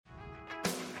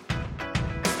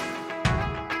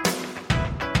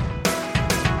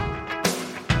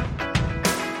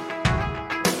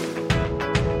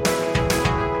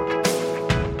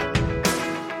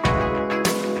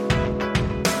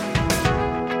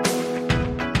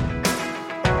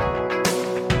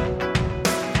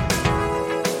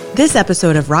This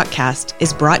episode of Rockcast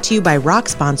is brought to you by rock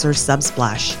sponsor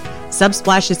Subsplash.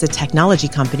 Subsplash is a technology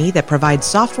company that provides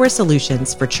software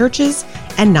solutions for churches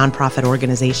and nonprofit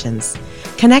organizations.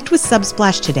 Connect with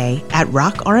Subsplash today at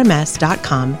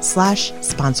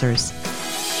rockrms.com/sponsors.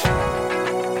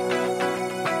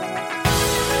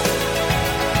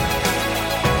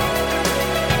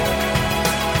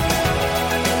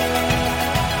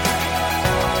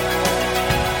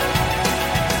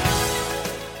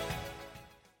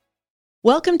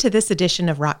 Welcome to this edition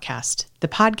of Rockcast, the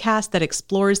podcast that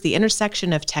explores the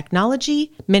intersection of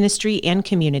technology, ministry, and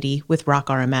community with Rock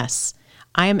RMS.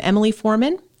 I am Emily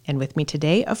Foreman, and with me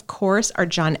today, of course, are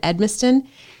John Edmiston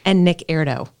and Nick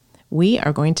Erdo. We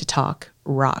are going to talk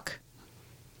rock.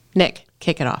 Nick,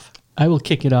 kick it off. I will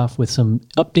kick it off with some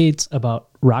updates about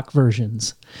rock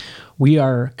versions. We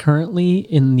are currently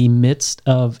in the midst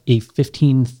of a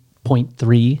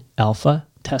 15.3 alpha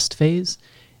test phase.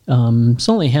 It's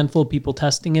only a handful of people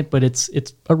testing it, but it's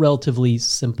a relatively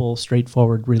simple,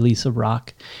 straightforward release of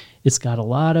rock. It's got a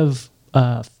lot of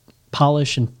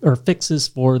polish or fixes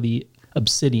for the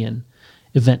Obsidian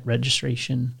event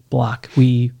registration block.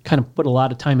 We kind of put a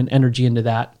lot of time and energy into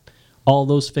that. All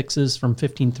those fixes from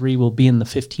 15.3 will be in the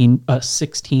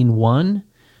 16.1,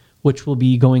 which will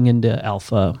be going into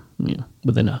alpha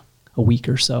within a week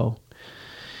or so.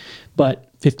 But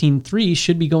 15.3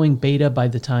 should be going beta by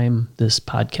the time this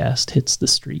podcast hits the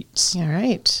streets. All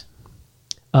right.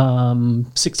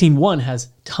 16.1 has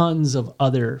tons of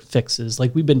other fixes.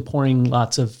 Like, we've been pouring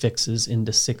lots of fixes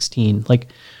into 16. Like,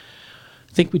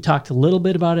 I think we talked a little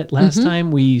bit about it last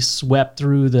time. We swept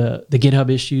through the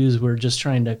GitHub issues. We're just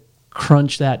trying to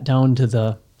crunch that down to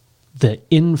the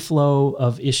inflow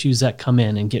of issues that come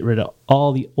in and get rid of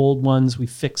all the old ones. We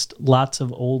fixed lots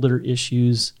of older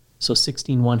issues. So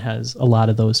 16.1 has a lot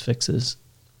of those fixes.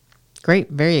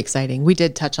 Great. Very exciting. We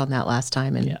did touch on that last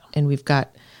time, and we've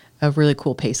got a really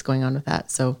cool pace going on with that.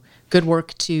 So good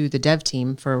work to the dev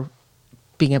team for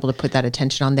being able to put that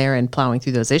attention on there and plowing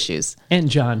through those issues. And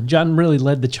John really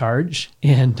led the charge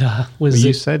and was... Well,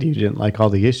 you said you didn't like all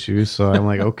the issues, so I'm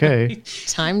like, okay.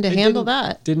 Time to handle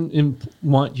that. Didn't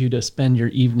want you to spend your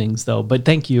evenings, though, but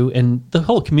thank you. And the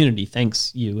whole community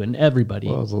thanks you and everybody.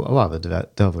 Well, a lot of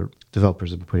the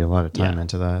developers have been putting a lot of time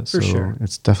into that. For sure.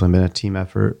 It's definitely been a team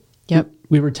effort. Yep.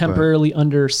 We were temporarily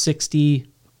under 60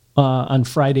 on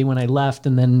Friday when I left,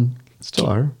 and then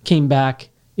came back.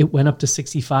 It went up to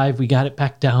 65. We got it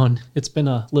back down. It's been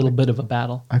a little bit of a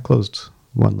battle. I closed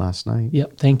one last night.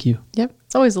 Yep. Thank you. Yep.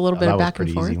 It's always a little bit of back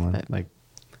and forth. That was a pretty easy one. Like,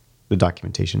 the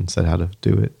documentation said how to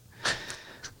do it.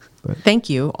 But thank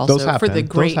you also for the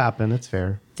great... Those happen. It's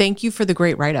fair. Thank you for the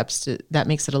great write-ups. That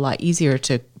makes it a lot easier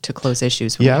to close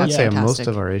issues. Yeah, I would say most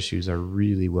of our issues are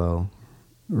really well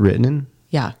written.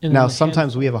 Yeah. Now,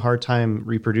 sometimes we have a hard time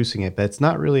reproducing it, but it's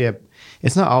not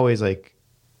always like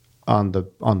on the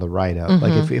write-up.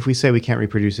 Like, if we say we can't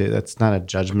reproduce it, that's not a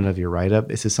judgment of your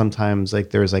write-up. It's just sometimes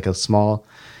like there's like a small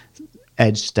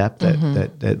edge step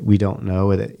that we don't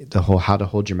know. How to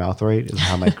hold your mouth right is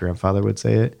how my grandfather would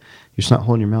say it. You're just not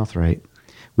holding your mouth right.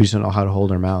 We just don't know how to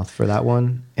hold our mouth for that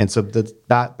one. And so the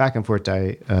back and forth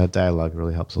dialogue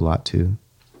really helps a lot too.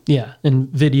 Yeah, and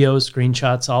videos,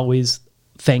 screenshots, always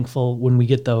thankful when we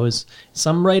get those.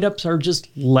 Some write-ups are just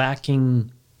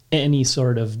lacking any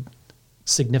sort of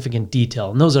significant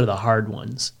detail, and those are the hard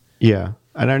ones. Yeah,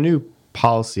 and our new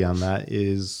policy on that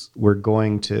is when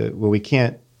we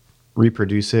can't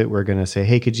reproduce it, we're going to say,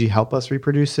 hey, could you help us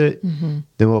reproduce it? Then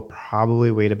we'll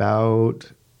probably wait about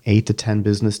 8 to 10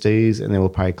 business days, and then we'll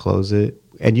probably close it.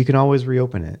 And you can always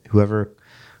reopen it. Whoever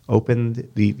opened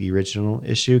the original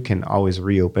issue can always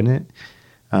reopen it.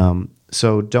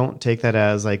 So don't take that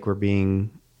as like we're being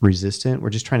resistant. We're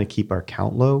just trying to keep our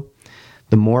count low.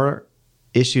 The more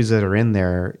issues that are in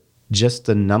there, just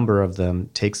the number of them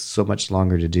takes so much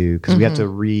longer to do because we have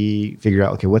to figure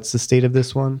out, okay, what's the state of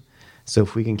this one? So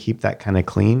if we can keep that kind of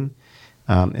clean,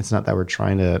 it's not that we're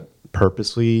trying to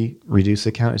purposely reduce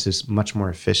the count. It's just much more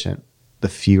efficient, the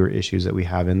fewer issues that we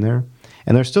have in there.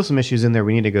 And there's still some issues in there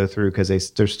we need to go through because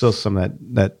there's still some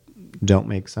that don't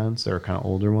make sense. They're kind of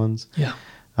older ones. Yeah.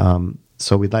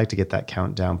 So we'd like to get that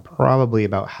count down probably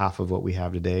about half of what we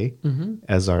have today and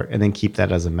then keep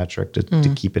that as a metric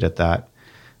to keep it at that.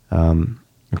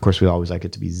 Of course, we always like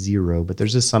it to be 0, but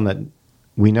there's just some that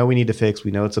we know we need to fix.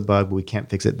 We know it's a bug, but we can't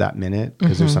fix it that minute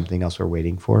because there's something else we're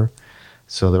waiting for.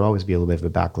 So there'll always be a little bit of a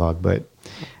backlog. But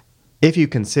if you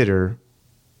consider,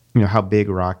 how big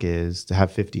Rock is to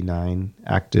have 59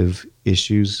 active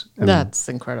issues. That's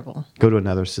incredible. Go to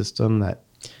another system that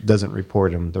doesn't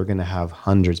report them. They're going to have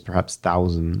hundreds, perhaps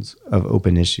thousands of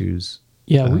open issues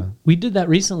Yeah, we did that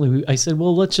recently. I said,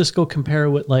 well, let's just go compare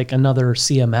what like another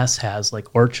CMS has,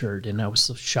 like Orchard, and I was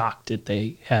so shocked that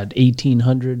they had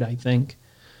 1,800, I think.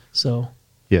 So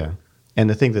Yeah. And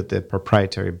to think that the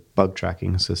proprietary bug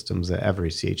tracking systems that every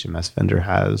CHMS vendor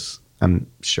has, I'm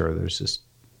sure there's just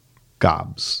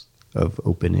gobs of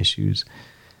open issues.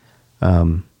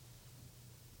 But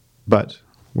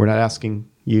we're not asking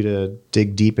you to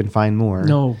dig deep and find more.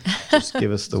 no, Just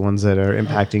give us the ones that are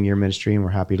impacting your ministry, and we're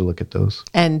happy to look at those.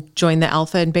 And join the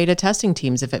alpha and beta testing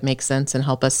teams if it makes sense, and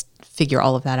help us figure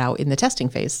all of that out in the testing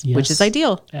phase, which Yes. is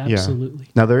ideal. absolutely.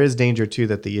 Now there is danger too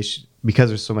that the issue, because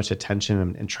there's so much attention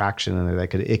and traction in there,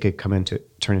 that it could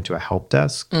turn into a help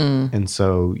desk. And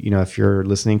so, if you're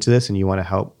listening to this and you want to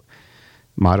help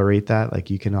moderate that, like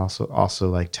you can also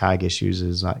like tag issues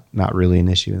is not really an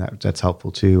issue, and that's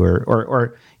helpful too,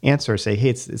 or answer, say, hey,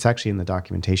 it's actually in the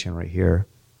documentation right here.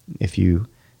 If you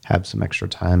have some extra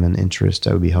time and interest,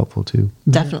 that would be helpful too.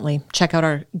 Definitely. Check out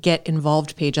our Get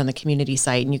Involved page on the community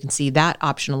site, and you can see that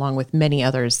option along with many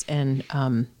others. And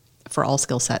for all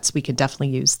skill sets, we could definitely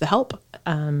use the help.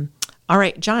 All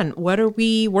right, John, what are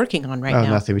we working on right now?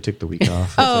 Nothing. We took the week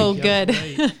off. Oh, good.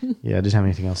 Yeah, I didn't have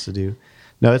anything else to do.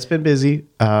 No, it's been busy.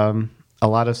 A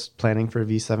lot of planning for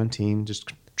V17,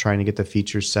 just trying to get the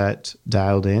feature set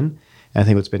dialed in. And I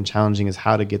think what's been challenging is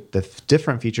how to get the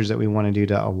different features that we want to do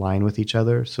to align with each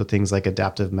other. So things like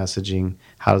adaptive messaging,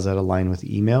 how does that align with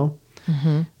email?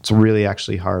 It's really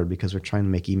actually hard because we're trying to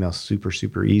make email super,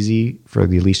 super easy for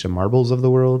the Alicia Marbles of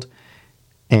the world,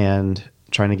 and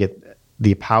trying to get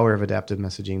the power of adaptive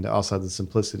messaging to also have the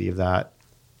simplicity of that.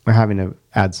 We're having to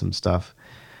add some stuff,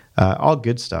 all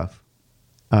good stuff,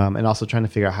 and also trying to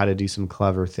figure out how to do some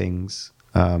clever things.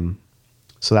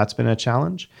 So that's been a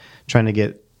challenge, trying to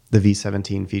get the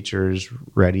V17 features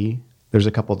ready. There's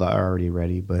a couple that are already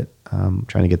ready, but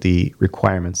trying to get the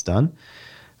requirements done.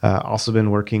 Also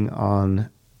been working on,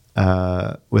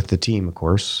 with the team, of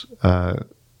course, the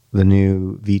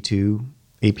new V2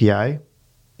 API.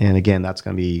 And again, that's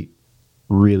going to be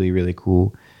really, really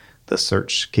cool. The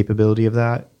search capability of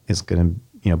that is going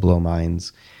to, blow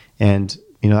minds. And,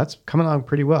 that's coming along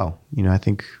pretty well. I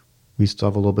think we still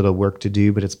have a little bit of work to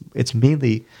do, but it's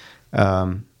mainly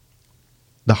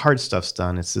the hard stuff's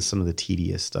done. It's just some of the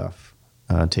tedious stuff.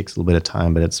 It takes a little bit of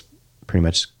time, but it's pretty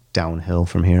much downhill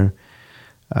from here.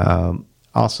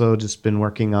 Also just been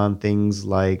working on things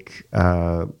like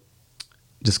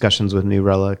discussions with New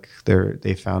Relic.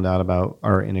 They found out about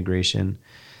our integration,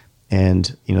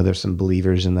 and there's some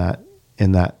believers in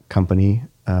that company.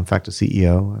 In fact, the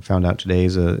CEO I found out today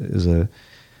is a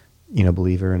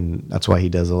believer, and that's why he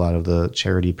does a lot of the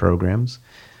charity programs.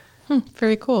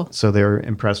 Very cool. So they're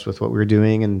impressed with what we're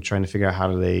doing and trying to figure out how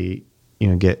do they,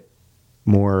 get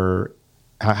more.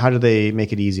 How do they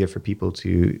make it easier for people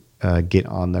to get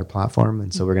on their platform?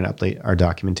 And so we're going to update our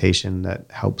documentation that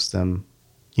helps them,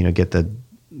 get the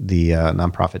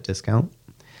nonprofit discount.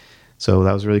 So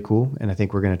that was really cool. And I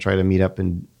think we're going to try to meet up,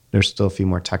 and there's still a few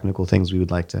more technical things we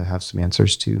would like to have some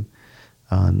answers to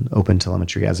on open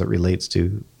telemetry as it relates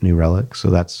to New Relic. So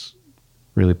that's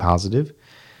really positive.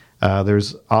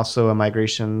 There's also a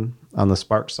migration on the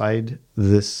Spark side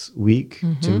this week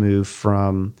to move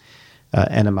from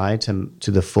NMI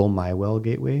to the full MyWell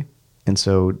gateway. And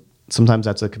so sometimes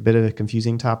that's a bit of a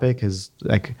confusing topic, is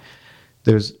like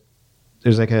there's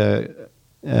like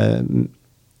in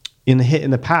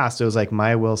the past it was like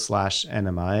MyWell /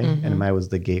 NMI. NMI was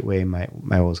the gateway.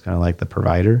 MyWell was kind of like the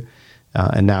provider,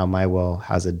 and now MyWell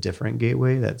has a different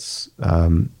gateway that's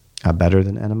better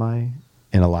than NMI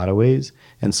in a lot of ways.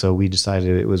 And so we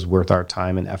decided it was worth our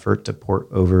time and effort to port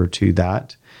over to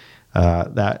that.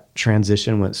 That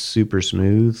transition went super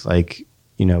smooth. Like,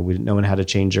 no one had to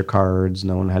change their cards.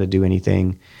 No one had to do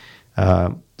anything.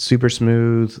 Super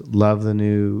smooth. Love the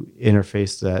new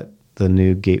interface that the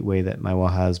new gateway that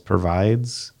MyWell has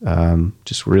provides.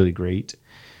 Just really great.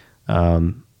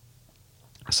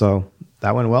 So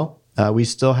that went well. We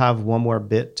still have one more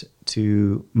bit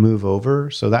to move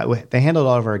over. So they handled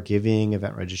all of our giving,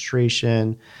 event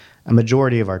registration, a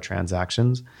majority of our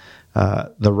transactions.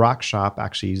 The Rock Shop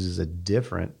actually uses a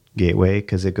different gateway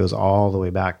because it goes all the way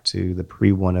back to the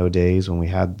pre-1.0 days when we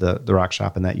had the Rock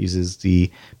Shop, and that uses the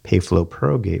Payflow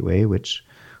Pro gateway, which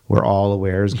we're all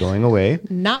aware is going away.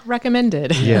 Not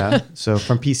recommended. Yeah. So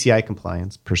from PCI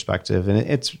compliance perspective, and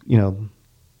it's,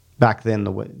 back then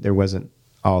there wasn't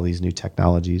all these new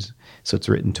technologies. So it's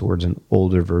written towards an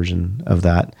older version of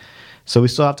that. So we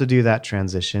still have to do that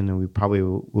transition, and we probably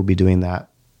will be doing that,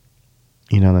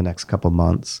 in the next couple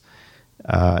months.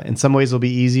 In some ways it'll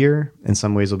be easier. In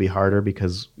some ways it'll be harder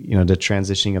because, the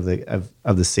transitioning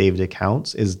of the saved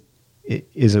accounts is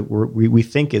we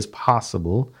think is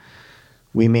possible.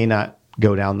 We may not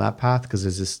go down that path because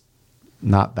there's just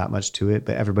not that much to it,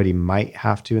 but everybody might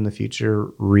have to in the future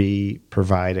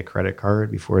provide a credit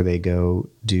card before they go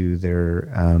do their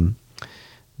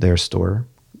store,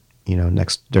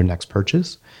 their next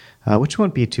purchase, which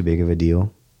won't be too big of a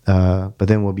deal. But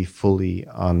then we'll be fully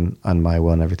on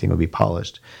MyWell and everything will be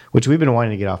polished, which we've been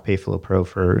wanting to get off Payflow Pro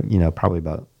for, probably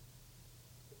about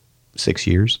 6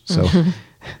 years. So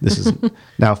this is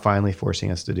now finally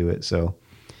forcing us to do it. So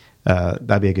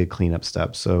that'd be a good cleanup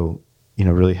step. So,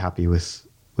 really happy with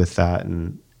that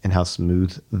and how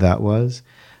smooth that was.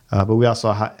 But we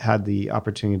also had the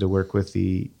opportunity to work with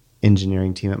the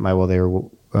engineering team at MyWell. They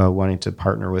were wanting to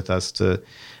partner with us to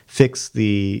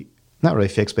not really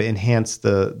fix, but enhance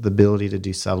the ability to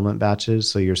do settlement batches.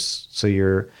 So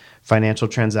your financial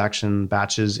transaction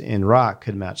batches in Rock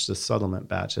could match the settlement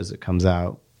batch as it comes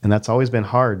out. And that's always been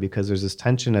hard because there's this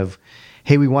tension of,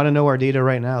 hey, we want to know our data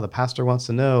right now. The pastor wants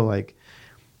to know, like,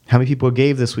 how many people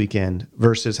gave this weekend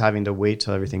versus having to wait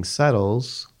till everything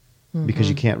settles because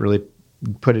you can't really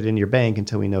put it in your bank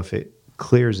until we know if it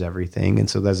clears everything. And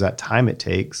so there's that time it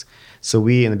takes. So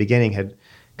we, in the beginning, had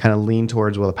kind of leaned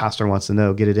towards, well, the pastor wants to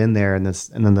know, get it in there, and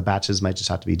then the batches might just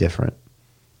have to be different.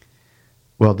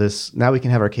 Well, now we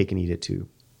can have our cake and eat it too.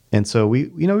 And so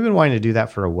we've been wanting to do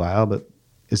that for a while, but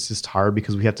it's just hard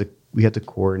because we have to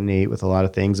coordinate with a lot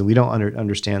of things, and we don't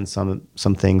understand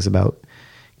some things about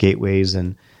gateways.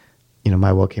 And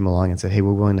MyWell came along and said, hey,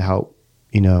 we're willing to help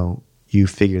you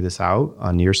figure this out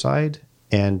on your side.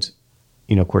 And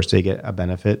of course they get a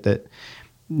benefit that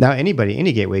now any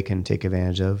gateway can take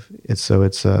advantage of. It's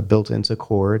built into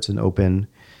Core. It's an open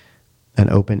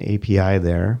API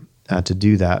there to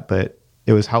do that. But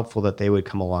it was helpful that they would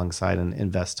come alongside and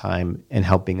invest time in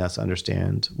helping us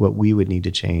understand what we would need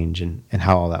to change and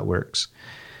how all that works.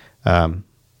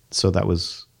 So that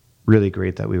was really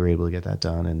great that we were able to get that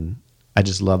done. And I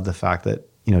just love the fact that,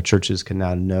 churches can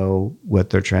now know what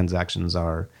their transactions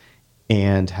are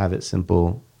and have it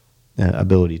simple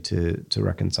ability to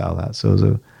reconcile that. So it was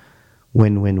a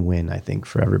win-win-win, I think,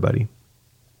 for everybody.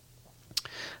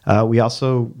 We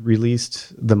also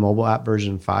released the mobile app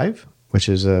version 5, which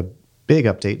is a big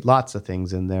update, lots of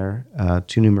things in there,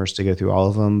 too numerous to go through all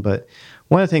of them. But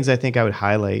one of the things I think I would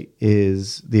highlight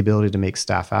is the ability to make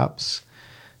staff apps.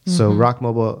 So Rock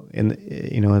Mobile,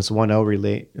 its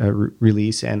 1.0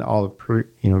 release and all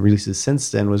releases since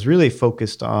then was really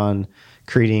focused on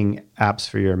creating apps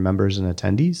for your members and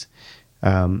attendees.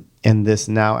 And this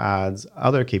now adds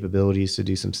other capabilities to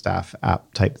do some staff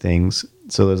app type things.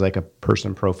 So there's like a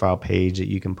person profile page that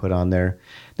you can put on there.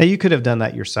 Now you could have done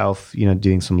that yourself,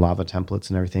 doing some Lava templates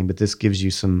and everything, but this gives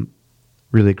you some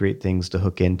really great things to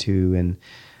hook into. And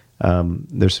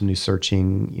there's some new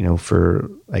searching, for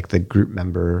like the group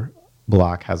member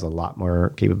block has a lot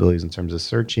more capabilities in terms of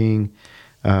searching.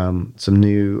 Some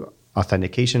new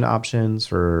authentication options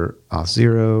for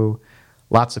Auth0.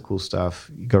 Lots of cool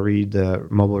stuff. You go read the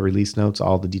mobile release notes.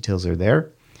 All the details are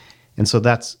there. And so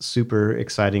that's super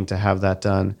exciting to have that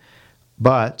done.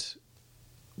 But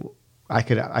I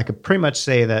could pretty much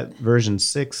say that version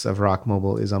 6 of Rock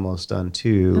Mobile is almost done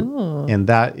too. Oh. And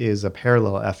that is a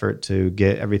parallel effort to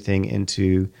get everything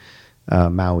into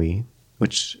Maui,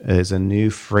 which is a new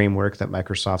framework that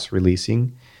Microsoft's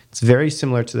releasing. It's very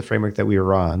similar to the framework that we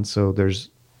were on. So there's,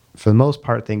 for the most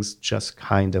part, things just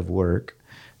kind of work.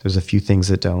 There's a few things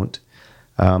that don't.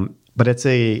 But it's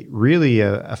really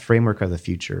a framework of the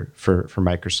future for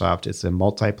Microsoft. It's a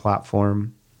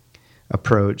multi-platform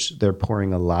approach. They're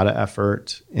pouring a lot of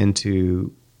effort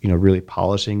into, really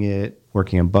polishing it,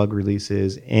 working on bug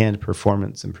releases and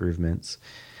performance improvements.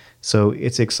 So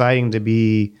it's exciting to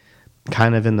be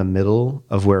kind of in the middle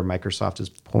of where Microsoft is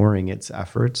pouring its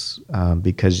efforts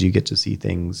because you get to see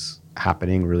things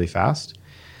happening really fast.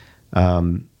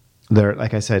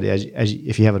 Like I said,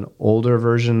 if you have an older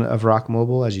version of Rock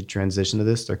Mobile, as you transition to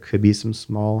this, there could be some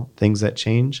small things that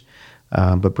change.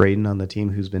 But Braden on the team,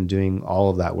 who's been doing all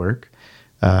of that work,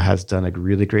 has done a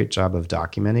really great job of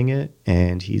documenting it.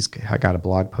 And he's got a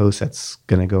blog post that's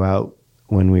going to go out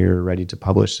when we're ready to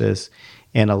publish this,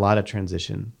 and a lot of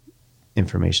transition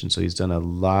information. So he's done a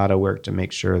lot of work to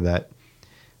make sure that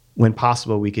when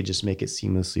possible, we could just make it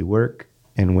seamlessly work.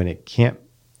 And when it can't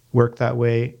work that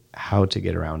way, how to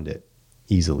get around it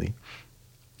easily.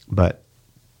 But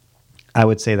I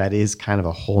would say that is kind of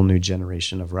a whole new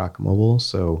generation of Rock Mobile.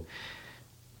 So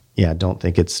yeah, don't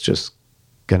think it's just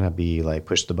going to be like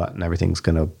push the button, everything's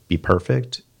going to be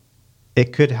perfect.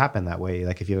 It could happen that way.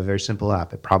 Like if you have a very simple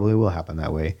app, it probably will happen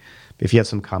that way. But if you have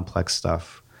some complex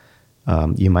stuff,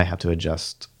 you might have to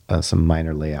adjust some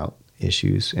minor layout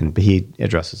issues, but he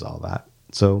addresses all that.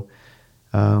 So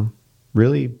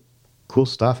really cool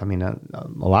stuff. I mean, a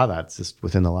lot of that's just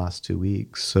within the last 2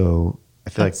 weeks. So I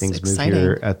feel like That's things exciting. move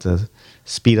here at the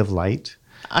speed of light.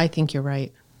 I think you're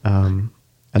right.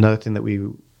 Another thing that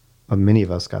many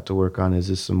of us got to work on is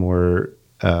just some more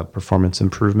performance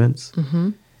improvements.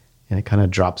 And it kind of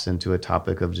drops into a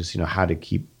topic of just, how to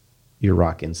keep your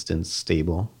ROC instance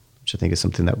stable, which I think is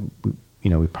something that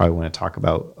we probably want to talk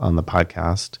about on the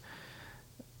podcast.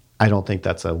 I don't think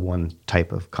that's a one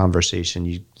type of conversation.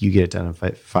 You get it done in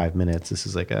 5 minutes. This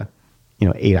is like a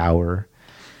 8 hour,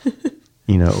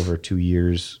 over 2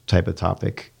 years type of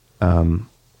topic.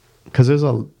 Because there's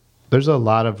a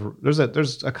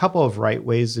couple of right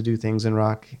ways to do things in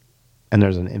ROC, and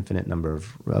there's an infinite number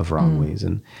of wrong ways,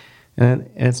 and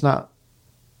it's not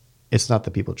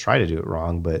that people try to do it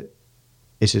wrong, but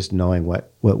it's just knowing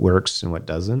what works and what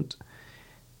doesn't.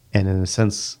 And in a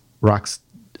sense, ROC's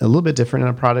a little bit different in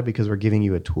a product because we're giving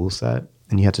you a tool set,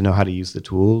 and you have to know how to use the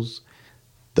tools.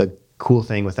 The cool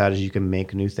thing with that is you can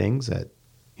make new things that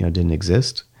didn't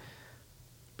exist.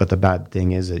 But the bad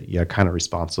thing is that you're kind of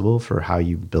responsible for how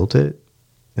you built it.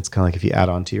 It's kind of like if you add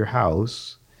on to your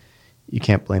house, you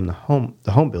can't blame the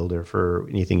home builder for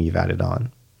anything you've added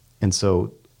on. And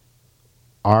so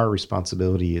our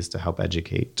responsibility is to help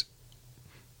educate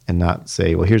and not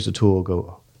say, well, here's the tool,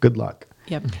 go, good luck.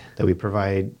 Yep. That we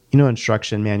provide,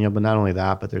 instruction manual, but not only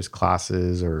that, but there's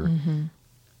classes or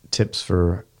tips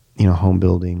for, home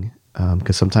building.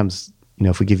 Because sometimes,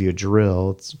 if we give you a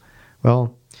drill, it's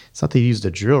not that you used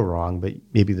a drill wrong, but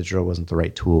maybe the drill wasn't the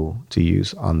right tool to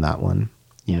use on that one.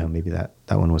 Maybe that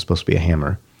one was supposed to be a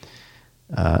hammer.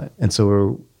 And so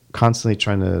we're constantly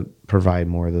trying to provide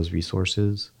more of those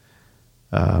resources.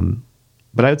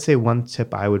 But I would say one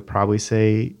tip I would probably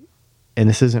say, and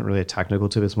this isn't really a technical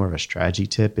tip, it's more of a strategy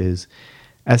tip, is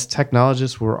as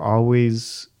technologists, we're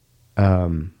always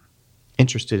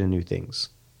interested in new things,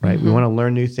 right? We want to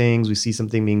learn new things. We see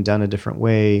something being done a different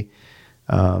way,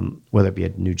 whether it be a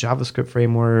new JavaScript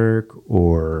framework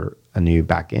or a new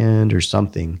backend or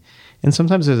something. And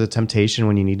sometimes there's a temptation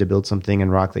when you need to build something in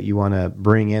ROC that you want to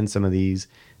bring in some of these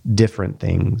different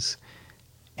things.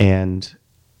 And,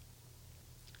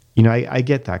 I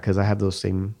get that because I have those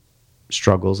same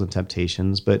struggles and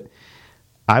temptations. But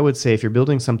I would say if you're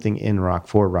building something in ROC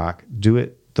for ROC, do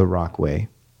it the ROC way.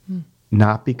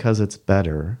 Not because it's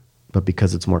better, but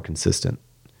because it's more consistent.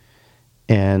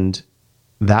 And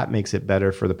that makes it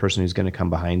better for the person who's going to come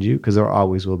behind you, because there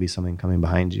always will be something coming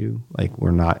behind you. Like,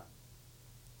 we're not,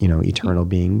 eternal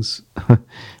beings.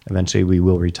 Eventually we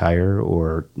will retire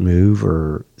or move,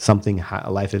 or something, a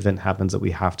life event happens that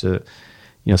we have to,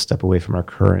 step away from our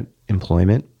current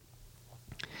employment.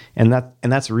 And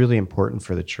that's really important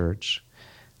for the church.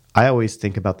 I always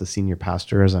think about the senior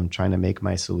pastor as I'm trying to make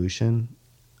my solution.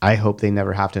 I hope they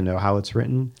never have to know how it's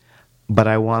written, but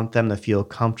I want them to feel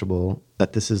comfortable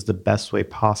that this is the best way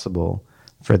possible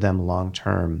for them long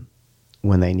term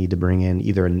when they need to bring in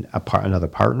either another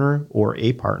partner or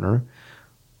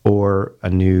a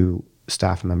new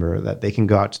staff member, that they can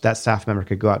go out. That staff member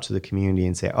could go out to the community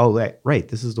and say, "Oh, right,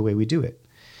 this is the way we do it."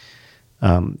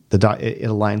 It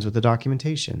aligns with the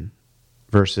documentation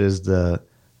versus that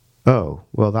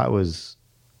was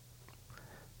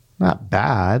not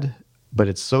bad, but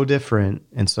it's so different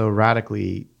and so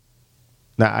radically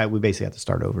that we basically have to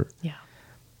start over. Yeah.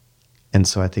 And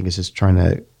so I think it's just trying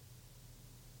to,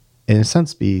 in a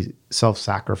sense, be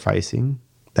self-sacrificing,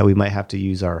 that we might have to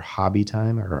use our hobby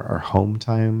time or our home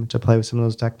time to play with some of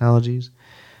those technologies,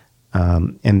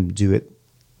 and do it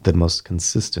the most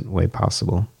consistent way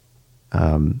possible.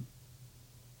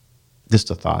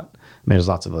 Just a thought. I mean, there's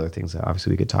lots of other things that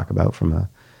obviously we could talk about from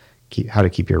how to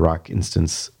keep your ROC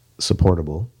instance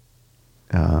supportable.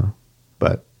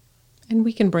 And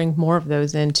we can bring more of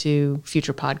those into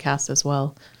future podcasts as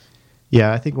well.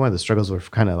 Yeah, I think one of the struggles we're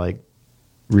kind of like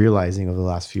realizing over the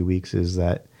last few weeks is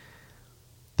that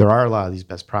there are a lot of these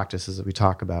best practices that we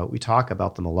talk about. We talk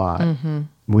about them a lot.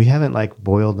 We haven't like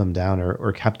boiled them down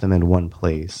or kept them in one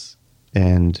place.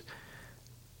 And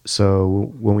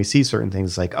so when we see certain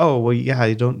things, it's like, oh, well, yeah,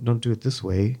 you don't do it this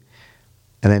way.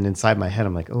 And then inside my head,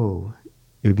 I'm like, oh,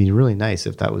 it would be really nice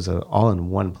if that was all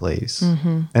in one place.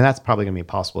 And that's probably going to be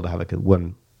impossible to have like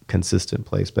one consistent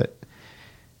place. But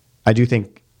I do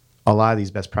think a lot of these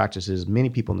best practices,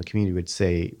 many people in the community would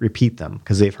say, repeat them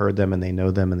because they've heard them and they know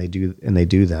them and they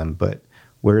do them. But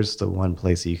where's the one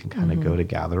place that you can kind of go to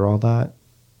gather all that?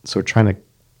 So we're trying to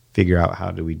figure out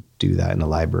how do we do that in the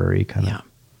library, kind of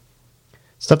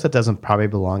stuff that doesn't probably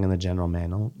belong in the general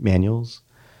manuals.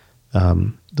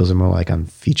 Those are more like on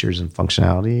features and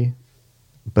functionality,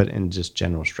 but in just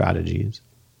general strategies.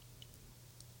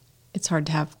 It's hard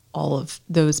to have all of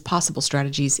those possible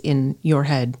strategies in your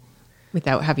head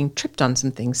without having tripped on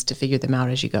some things to figure them out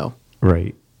as you go.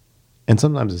 Right. And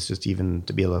sometimes it's just even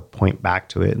to be able to point back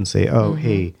to it and say, oh,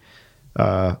 hey,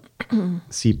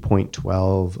 see point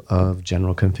 12 of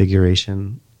general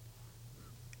configuration.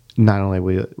 Not only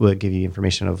will it give you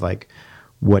information of like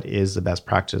what is the best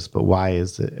practice, but why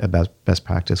is it a best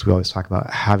practice? We always talk about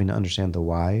having to understand the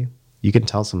why. You can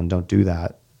tell someone don't do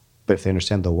that, but if they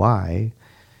understand the why,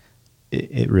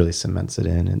 it really cements it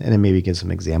in, and it maybe gives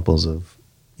some examples of,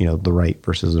 the right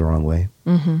versus the wrong way.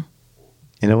 Mm-hmm.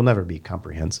 And it will never be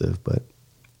comprehensive, but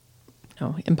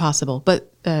no, impossible.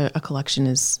 But a collection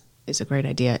is a great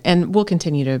idea, and we'll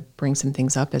continue to bring some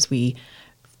things up as we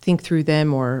think through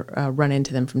them or run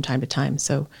into them from time to time.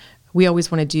 So we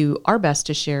always want to do our best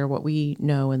to share what we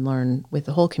know and learn with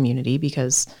the whole community,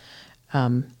 because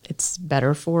it's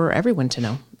better for everyone to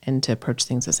know and to approach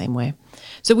things the same way.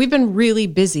 So we've been really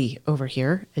busy over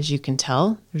here, as you can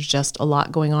tell. There's just a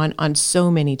lot going on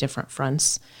so many different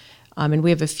fronts. And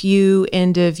we have a few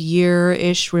end of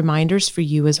year-ish reminders for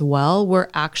you as well. We're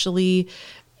actually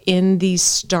in the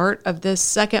start of the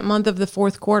second month of the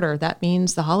fourth quarter. That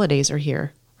means the holidays are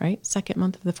here, right? Second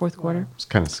month of the fourth quarter. It's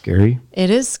kind of scary. It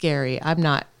is scary. I'm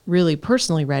not really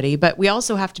personally ready, but we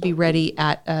also have to be ready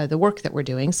at the work that we're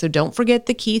doing. So don't forget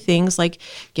the key things, like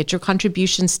get your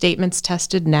contribution statements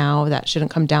tested now. That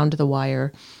shouldn't come down to the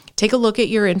wire. Take a look at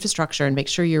your infrastructure and make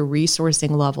sure your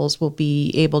resourcing levels will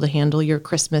be able to handle your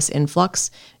Christmas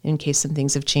influx in case some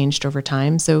things have changed over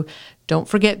time. So don't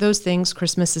forget those things.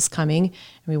 Christmas is coming,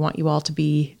 and we want you all to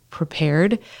be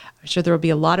prepared. I'm sure there will be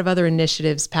a lot of other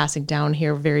initiatives passing down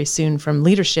here very soon from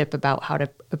leadership about how to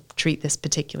treat this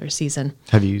particular season.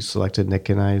 Have you selected Nick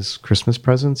and I's Christmas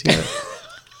presents yet?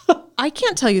 I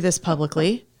can't tell you this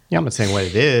publicly. Yeah, I'm not saying what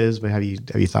it is, but have you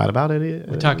thought about it?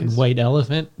 We're talking white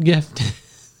elephant gift.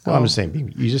 Well, I'm just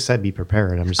saying, you just said be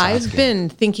prepared. I'm just asking. I've been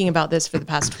thinking about this for the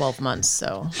past 12 months,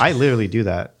 so. I literally do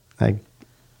that.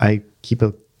 I keep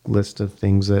a list of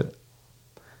things that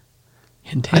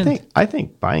Intent. I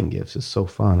think buying gifts is so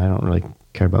fun. I don't really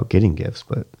care about getting gifts,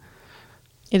 but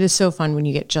It is so fun when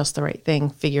you get just the right thing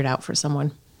figured out for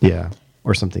someone. yeah,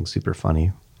 or something super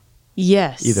funny.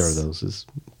 Yes. Either of those is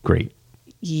great.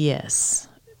 Yes.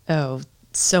 Oh,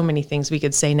 so many things we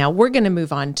could say. Now we're going to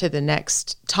move on to the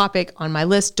next topic on my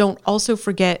list. Don't also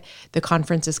forget the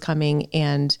conference is coming,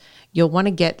 and you'll want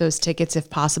to get those tickets if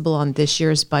possible on this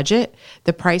year's budget.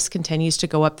 The price continues to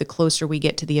go up the closer we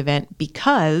get to the event,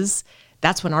 because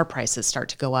that's when our prices start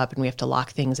to go up and we have to lock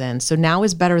things in. So now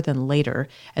is better than later.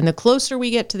 And the closer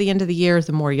we get to the end of the year,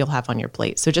 the more you'll have on your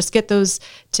plate. So just get those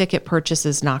ticket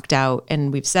purchases knocked out.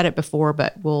 And we've said it before,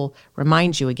 but we'll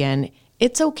remind you again,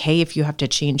 it's okay if you have to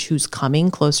change who's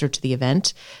coming closer to the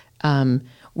event.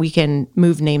 We can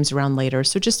move names around later.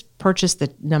 So just purchase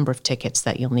the number of tickets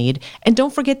that you'll need. And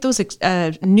don't forget those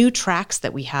new tracks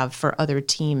that we have for other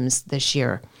teams this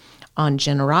year on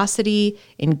generosity,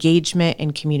 engagement,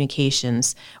 and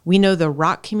communications. We know the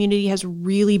ROC community has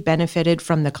really benefited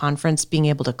from the conference, being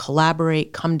able to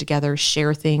collaborate, come together,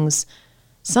 share things.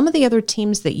 Some of the other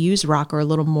teams that use ROC are a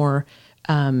little more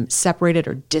separated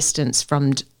or distanced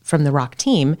from the ROC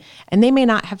team, and they may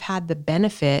not have had the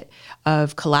benefit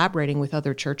of collaborating with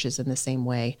other churches in the same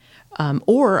way,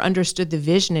 or understood the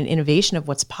vision and innovation of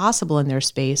what's possible in their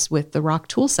space with the ROC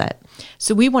toolset.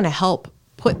 So we want to help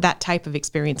put that type of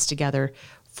experience together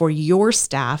for your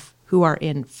staff who are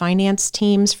in finance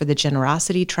teams for the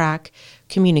generosity track,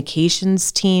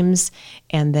 communications teams,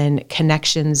 and then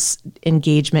connections,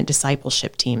 engagement,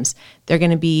 discipleship teams. They're going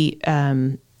to be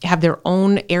have their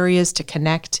own areas to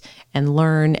connect and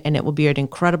learn, and it will be an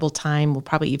incredible time. We'll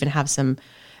probably even have some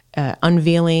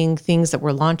unveiling things that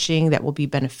we're launching that will be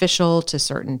beneficial to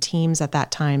certain teams at that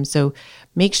time. So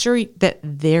make sure that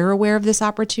they're aware of this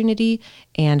opportunity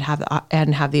and have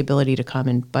the ability to come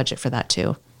and budget for that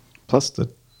too. Plus the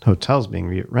hotel's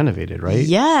being renovated, right?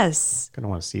 Yes. Gonna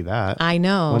want to see that. I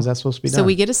know. When's that supposed to be done? So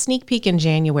we get a sneak peek in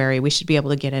January. We should be able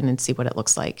to get in and see what it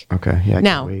looks like. Okay. Yeah. I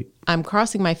Now, can't wait. I'm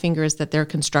crossing my fingers that their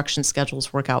construction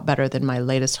schedules work out better than my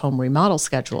latest home remodel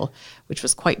schedule, which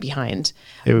was quite behind.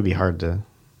 It would be hard to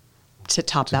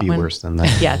Top that be one. worse than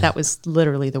that. Yeah, that was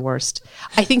literally the worst.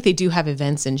 I think they do have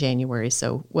events in January,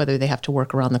 so whether they have to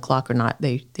work around the clock or not,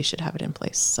 they should have it in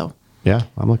place. So Yeah,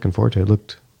 I'm looking forward to it. It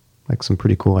looked like some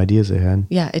pretty cool ideas they had.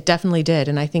 yeah, it definitely did,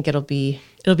 and I think it'll be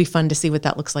fun to see what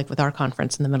that looks like with our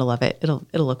conference in the middle of it. It'll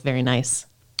look very nice.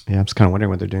 Yeah, I'm just kind of wondering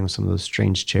what they're doing with some of those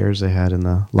strange chairs they had in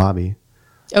the lobby.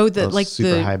 Oh, Those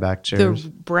super high back chairs. the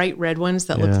bright red ones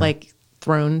that Yeah. look like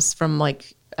thrones from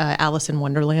like Alice in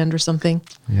Wonderland or something.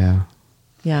 Yeah.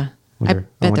 Yeah, I wonder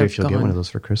they're if you'll get gone. one of those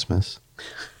for Christmas.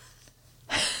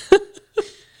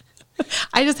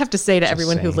 I just have to say to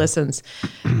everyone who saying. listens,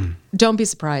 don't be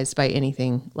surprised by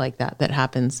anything like that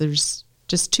happens. There's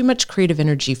just too much creative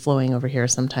energy flowing over here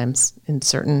sometimes in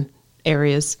certain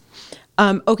areas.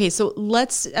 Okay, so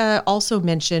let's also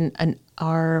mention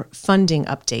our funding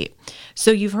update.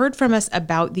 So you've heard from us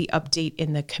about the update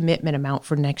in the commitment amount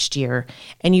for next year,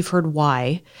 and you've heard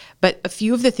why. But a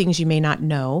few of the things you may not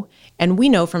know, and we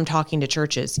know from talking to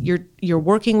churches, you're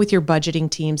working with your budgeting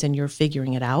teams and you're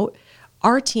figuring it out.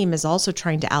 Our team is also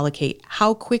trying to allocate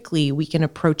how quickly we can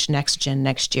approach NextGen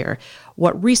next year,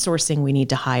 what resourcing we need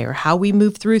to hire, how we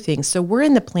move through things. So we're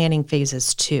in the planning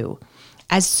phases too.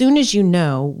 As soon as you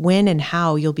know when and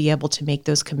how you'll be able to make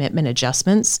those commitment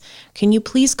adjustments, can you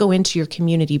please go into your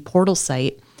community portal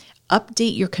site,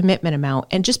 update your commitment amount,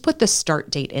 and just put the start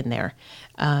date in there.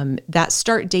 That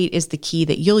start date is the key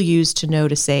that you'll use to know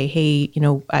to say, hey,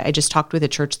 I just talked with a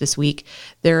church this week.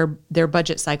 Their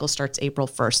budget cycle starts April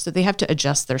 1st, so they have to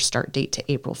adjust their start date to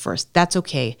April 1st. That's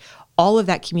okay. All of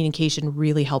that communication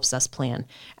really helps us plan.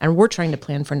 And we're trying to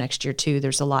plan for next year too.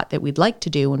 There's a lot that we'd like to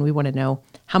do, and we want to know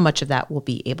how much of that we'll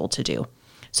be able to do.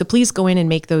 So please go in and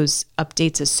make those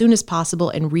updates as soon as possible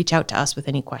and reach out to us with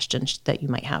any questions that you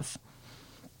might have.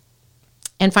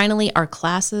 And finally, our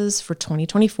classes for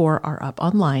 2024 are up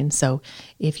online. So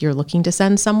if you're looking to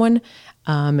send someone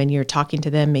and you're talking to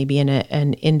them maybe in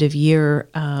an end of year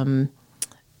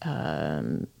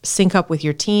sync up with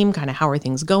your team, kind of how are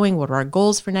things going, what are our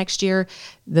goals for next year,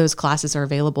 those classes are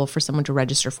available for someone to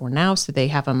register for now, so they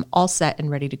have them all set and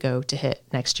ready to go to hit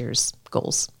next year's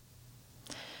goals.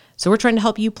 So we're trying to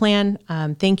help you plan.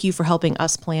 Thank you for helping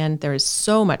us plan. There is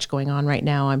so much going on right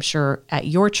now, I'm sure, at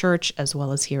your church as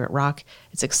well as here at Rock.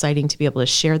 It's exciting to be able to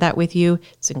share that with you.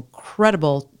 It's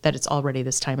incredible that it's already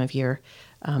this time of year,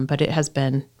 but it has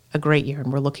been a great year,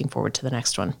 and we're looking forward to the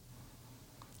next one.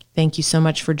 Thank you so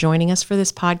much for joining us for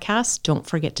this podcast. Don't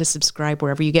forget to subscribe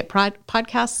wherever you get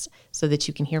podcasts so that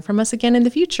you can hear from us again in the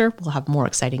future. We'll have more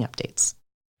exciting updates.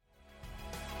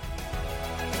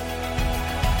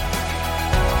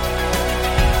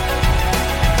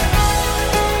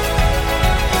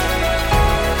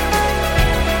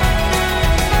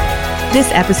 This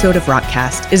episode of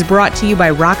Rockcast is brought to you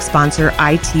by Rock sponsor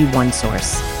IT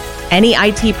OneSource. Any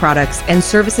IT products and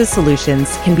services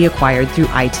solutions can be acquired through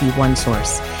IT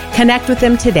OneSource. Connect with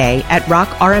them today at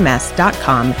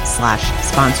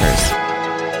rockrms.com/sponsors.